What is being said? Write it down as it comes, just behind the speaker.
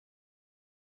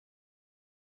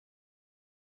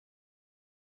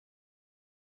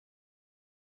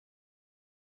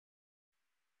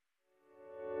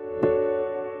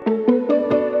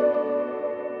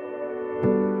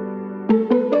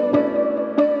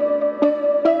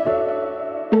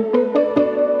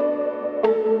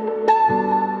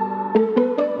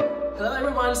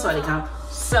สวัสดีครับ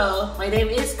So my name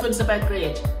is Kun Sabat.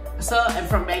 So I'm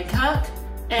from Bangkok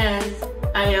and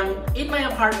I am in my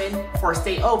apartment for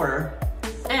stayover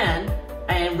and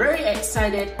I am very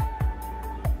excited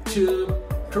to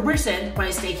present my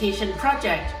staycation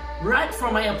project right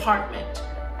from my apartment.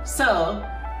 So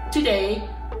today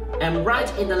I'm right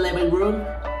in the living room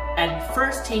and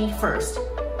first thing first,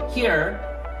 here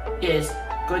is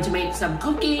going to make some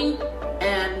cooking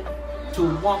and to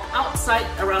walk outside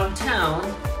around town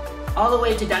all the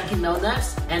way to Dunkin' Donuts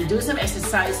and do some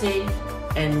exercising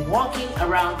and walking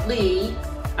around Lee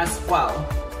as well.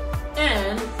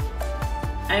 And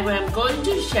I am going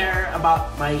to share about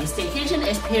my staycation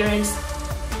experience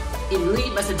in Lee,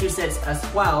 Massachusetts as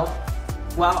well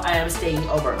while I am staying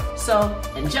over. So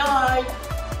enjoy!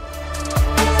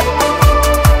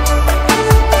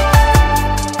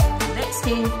 Next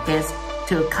thing is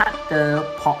to cut the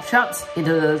pork chops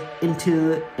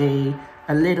into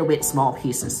a little bit small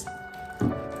pieces.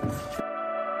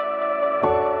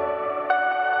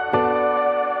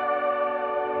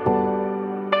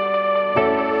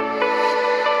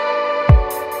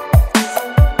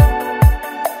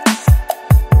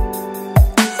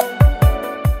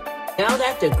 Now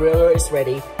that the griller is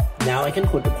ready, now I can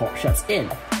put the pork chops in.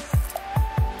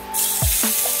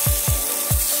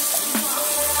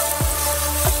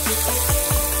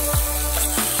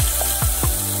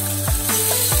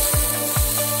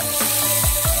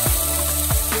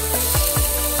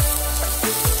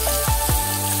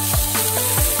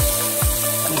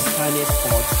 It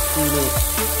for 3 minutes.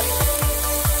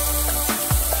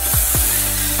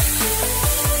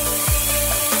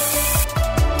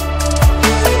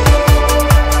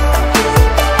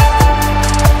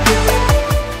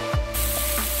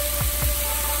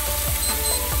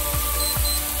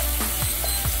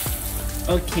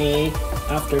 Okay,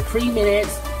 after 3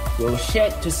 minutes, we'll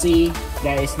check to see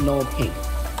there is no pink.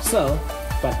 So,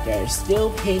 but there's still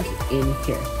pink in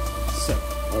here. So,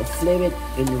 I'll flip it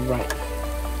in the right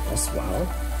as well.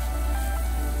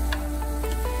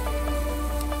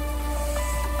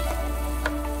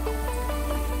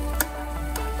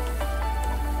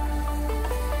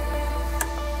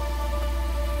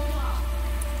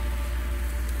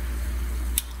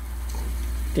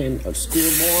 Then I'll stir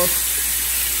more.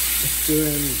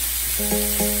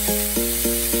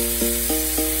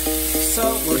 So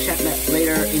we'll check that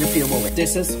later in a few moments.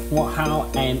 This is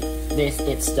how this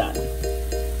is done.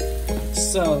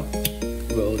 So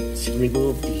we'll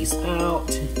remove these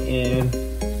out, and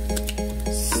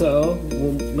so we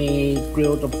may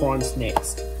grill the prawns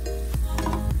next.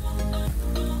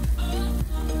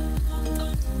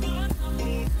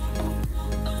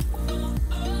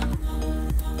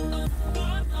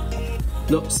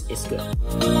 Looks is good.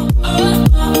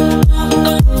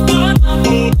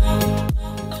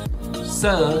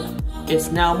 So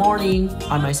it's now morning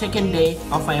on my second day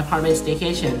of my apartment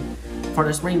staycation for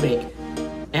the spring break.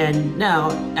 And now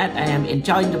that I am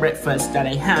enjoying the breakfast that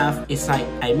I have, it's like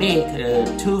I make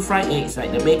 2 fried eggs,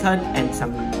 like the bacon and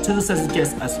 2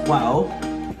 sausages as well,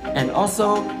 and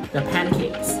also the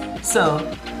pancakes. So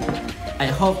I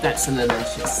hope that's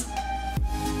delicious.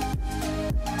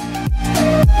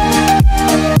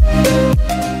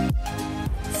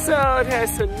 So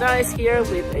there's a nice here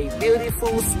with a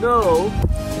beautiful snow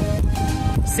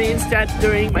since that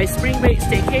during my spring break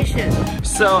staycation.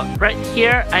 So right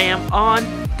here I am on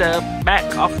the back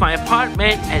of my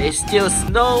apartment and it's still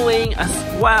snowing as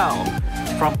well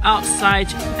from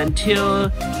outside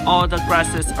until all the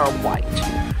grasses are white.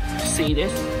 See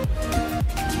this?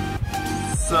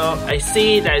 So I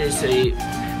see that it's a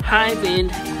high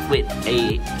wind with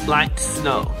a light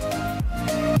snow.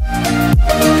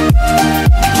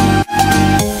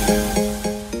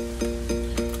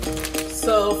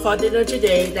 So for dinner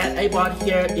today that I bought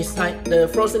here is like the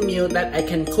frozen meal that I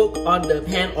can cook on the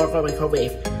pan or the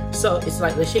microwave. So it's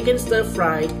like the chicken stir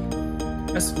fry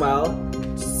as well.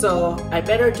 So I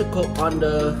better to cook on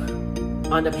the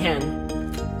pan.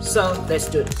 So let's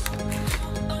do this.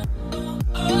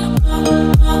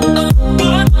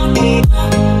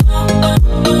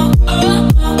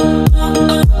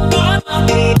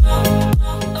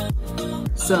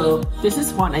 So this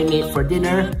is what I made for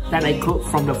dinner that I cooked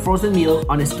from the frozen meal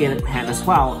on a skillet pan as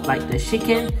well, like the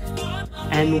chicken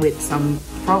and with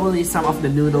probably some of the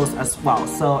noodles as well.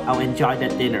 So I'll enjoy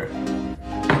that dinner.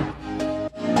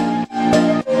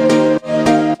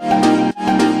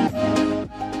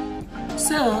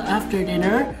 So after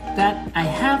dinner that I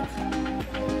have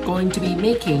going to be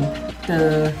making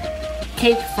the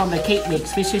cake from the cake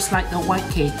mix, which is like the white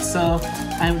cake. So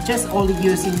I'm just only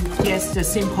using just the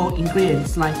simple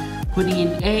ingredients like putting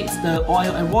in eggs, the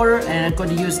oil and water, and I'm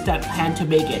going to use that pan to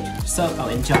make it. So I'll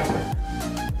enjoy.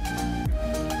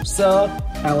 So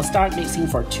I will start mixing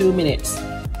for 2 minutes.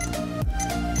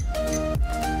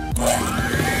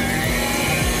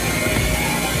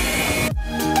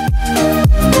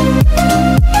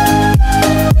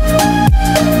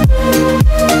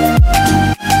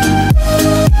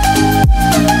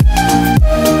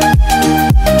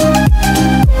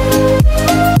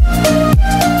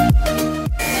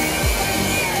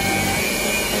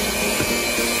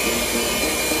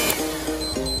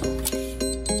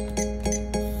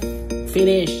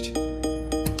 Finished.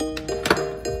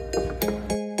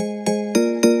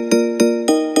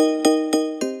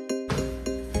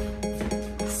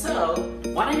 So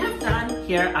what I have done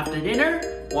here after dinner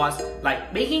was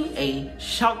like making a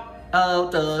shot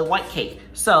of the white cake.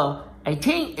 So I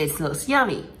think it looks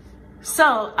yummy.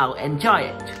 So I'll enjoy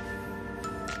it.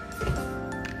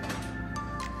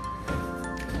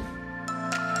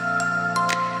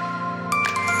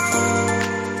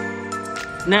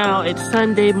 Now it's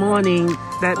Sunday morning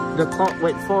that the clock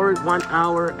went forward 1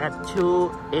 hour at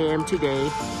 2 a.m. today.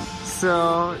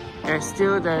 So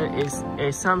there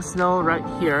is some snow right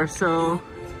here. So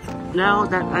now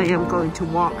that I am going to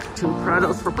walk to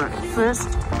Prados for breakfast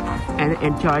and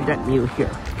enjoy that meal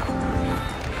here.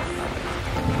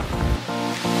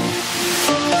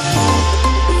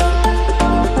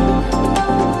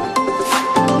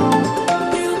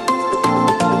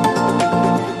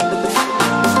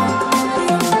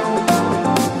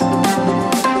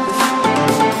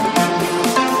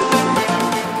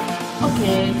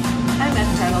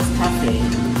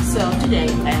 So today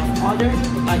I have ordered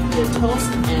like the toast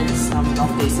and some of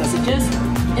the sausages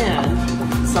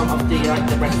and some of the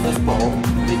breakfast bowl,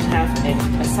 which have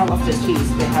some of the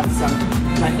cheese. They have some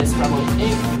like the scrambled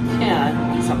egg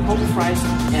and some home fries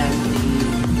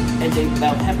and the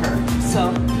bell pepper. So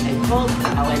I hope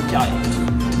I'll enjoy it.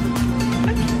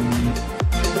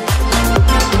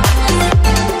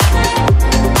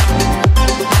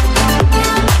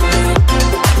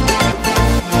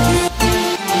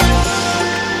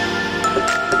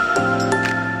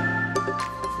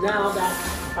 Now that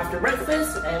after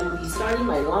breakfast, I will be starting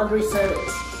my laundry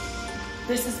service.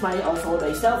 This is my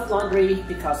self laundry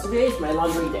because today is my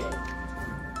laundry day.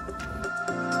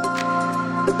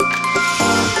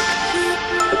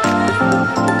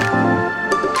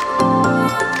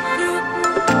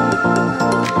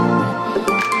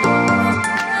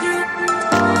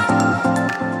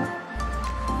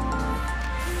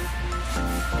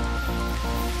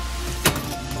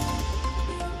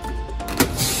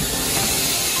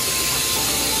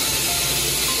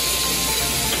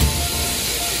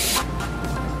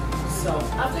 So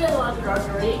after the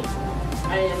laundry,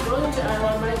 I am going to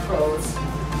iron my clothes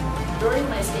during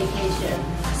my staycation.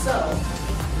 So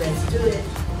let's do it.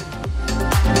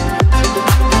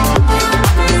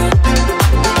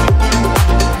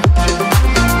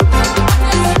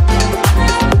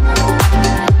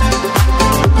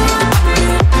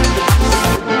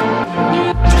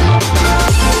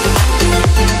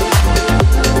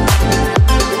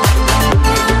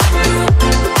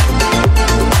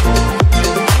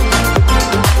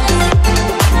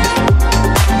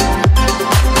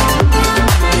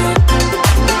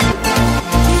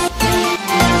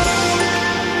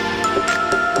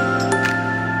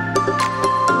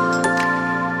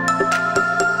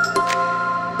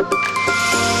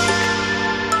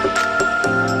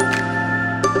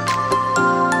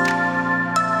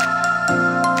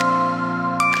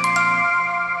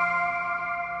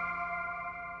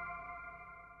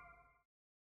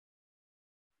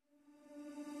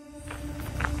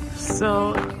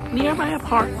 So near my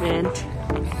apartment,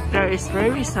 there is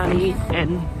very sunny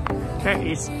and there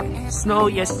is snow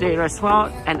yesterday as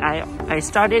well. And I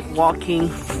started walking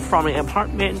from my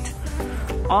apartment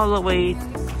all the way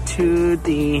to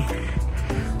the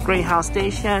Greyhound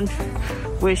station,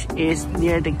 which is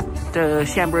near the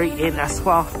Chambéry Inn as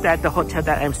well, that the hotel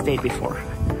that I'm stayed before.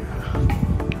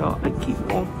 So I keep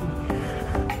walking.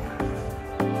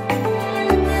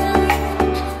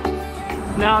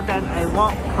 Now that I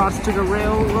walk across to the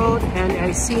railroad and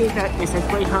I see that it's a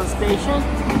Greyhound station,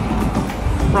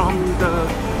 from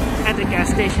at the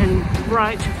gas station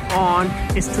right on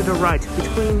is to the right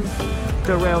between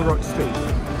the railroad street.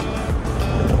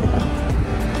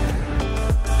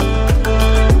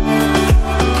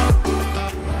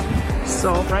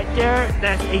 So right there,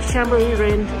 that's a Chambéry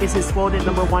Inn. This is voted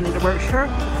 #1 in the Berkshire.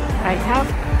 I have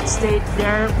stayed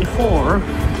there before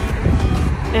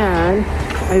and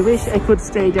I wish I could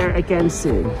stay there again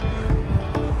soon.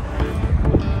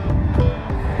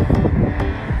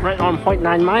 right on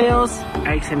 0.9 miles,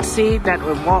 I can see that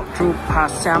we walk through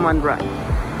past Salmon Run.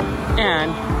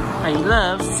 And I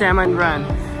love Salmon Run,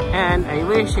 and I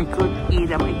wish I could eat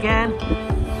them again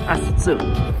as soon.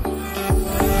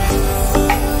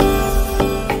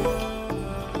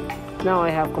 Now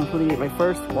I have completed my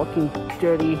first walking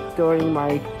journey during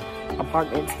my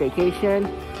apartment staycation,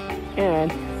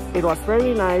 and it was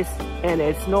very nice, and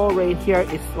it's no rain here.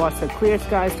 It was a clear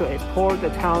sky to explore the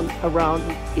town around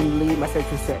in Lee,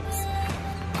 Massachusetts.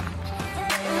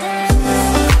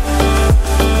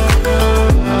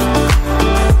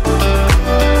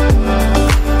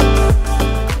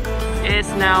 It's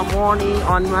now morning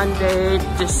on Monday.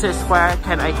 This is where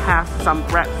can I have some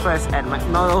breakfast at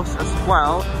McDonald's as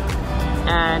well.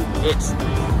 And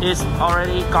it's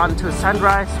already gone to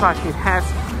sunrise, but it has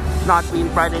not been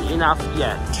brightened enough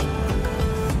yet.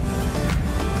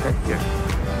 Right here.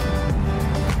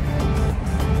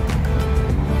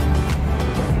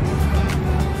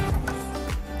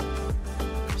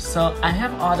 So I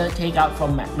have ordered takeout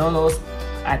from McDonald's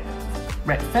at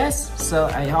breakfast. So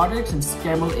I ordered some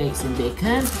scrambled eggs and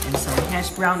bacon and some hash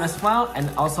brown as well. And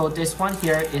also this one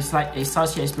here is like a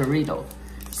sausage burrito.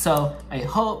 So I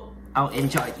hope I'll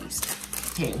enjoy these.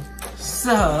 Okay,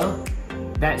 so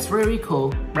that's really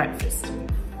cool breakfast.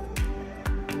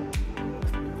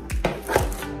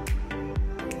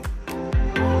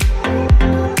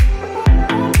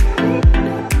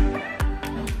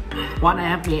 What I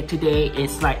have made today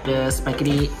is like the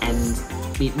spaghetti and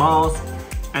meatballs,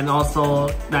 and also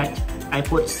that I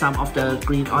put some of the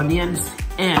green onions,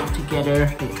 and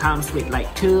together it comes with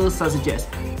like 2 sausages,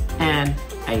 and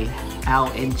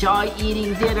I'll enjoy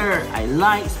eating dinner. I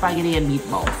like spaghetti and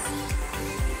meatballs.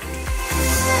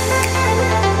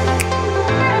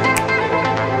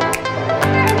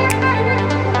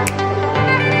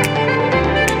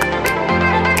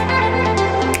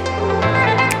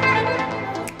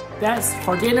 That's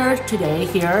for dinner today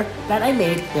here that I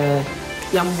made the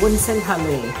yum wunsen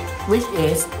tale, which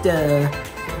is the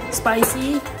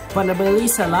spicy vulnerability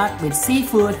salad with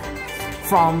seafood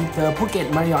from the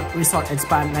Phuket Marriott Resort and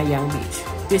Spa Nayang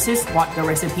Beach. This is what the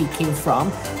recipe came from,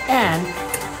 and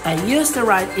I used the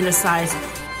rice in a side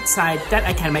that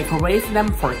I can microwave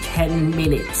them for 10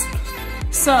 minutes.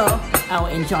 So I'll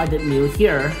enjoy the meal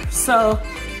here. So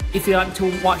if you want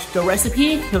to watch the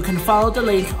recipe, you can follow the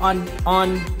link on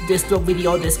this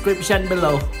video description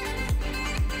below.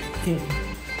 Okay.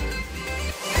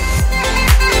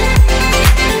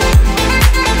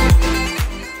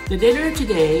 The dinner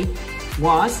today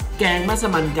was Gang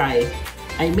Masaman Gai.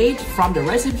 I made from the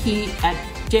recipe at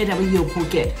JW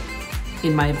Phuket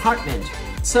in my apartment.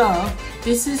 So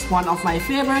this is one of my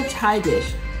favorite Thai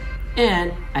dish,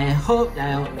 and I hope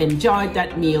I'll enjoy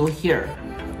that meal here.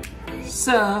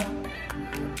 So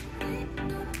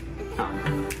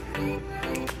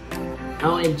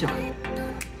I'll enjoy.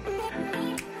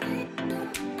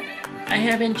 I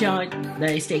have enjoyed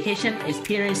the staycation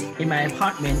experience in my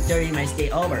apartment during my stay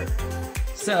over.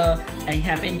 So I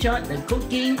have enjoyed the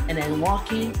cooking and then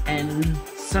walking and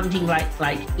something like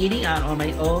eating out on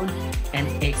my own and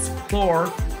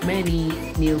explore many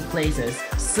new places.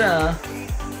 So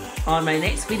on my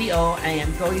next video, I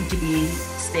am going to be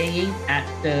staying at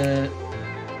the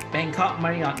Bangkok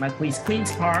Marriott Marquis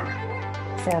Queen's Park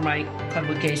for my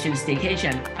convocation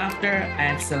staycation after I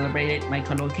have celebrated my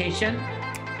convocation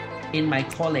in my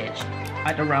college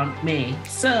at around May.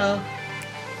 So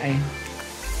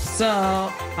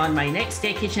on my next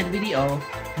staycation video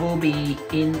will be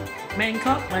in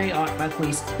Bangkok Marriott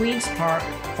Marquis Queen's Park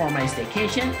for my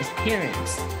staycation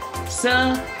experience.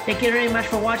 So thank you very much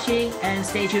for watching, and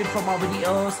stay tuned for more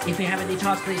videos. If you have any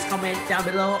thoughts, please comment down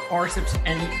below or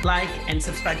like and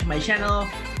subscribe to my channel,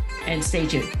 and stay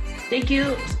tuned. Thank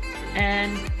you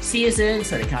and see you soon.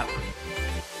 สวัสดีครับ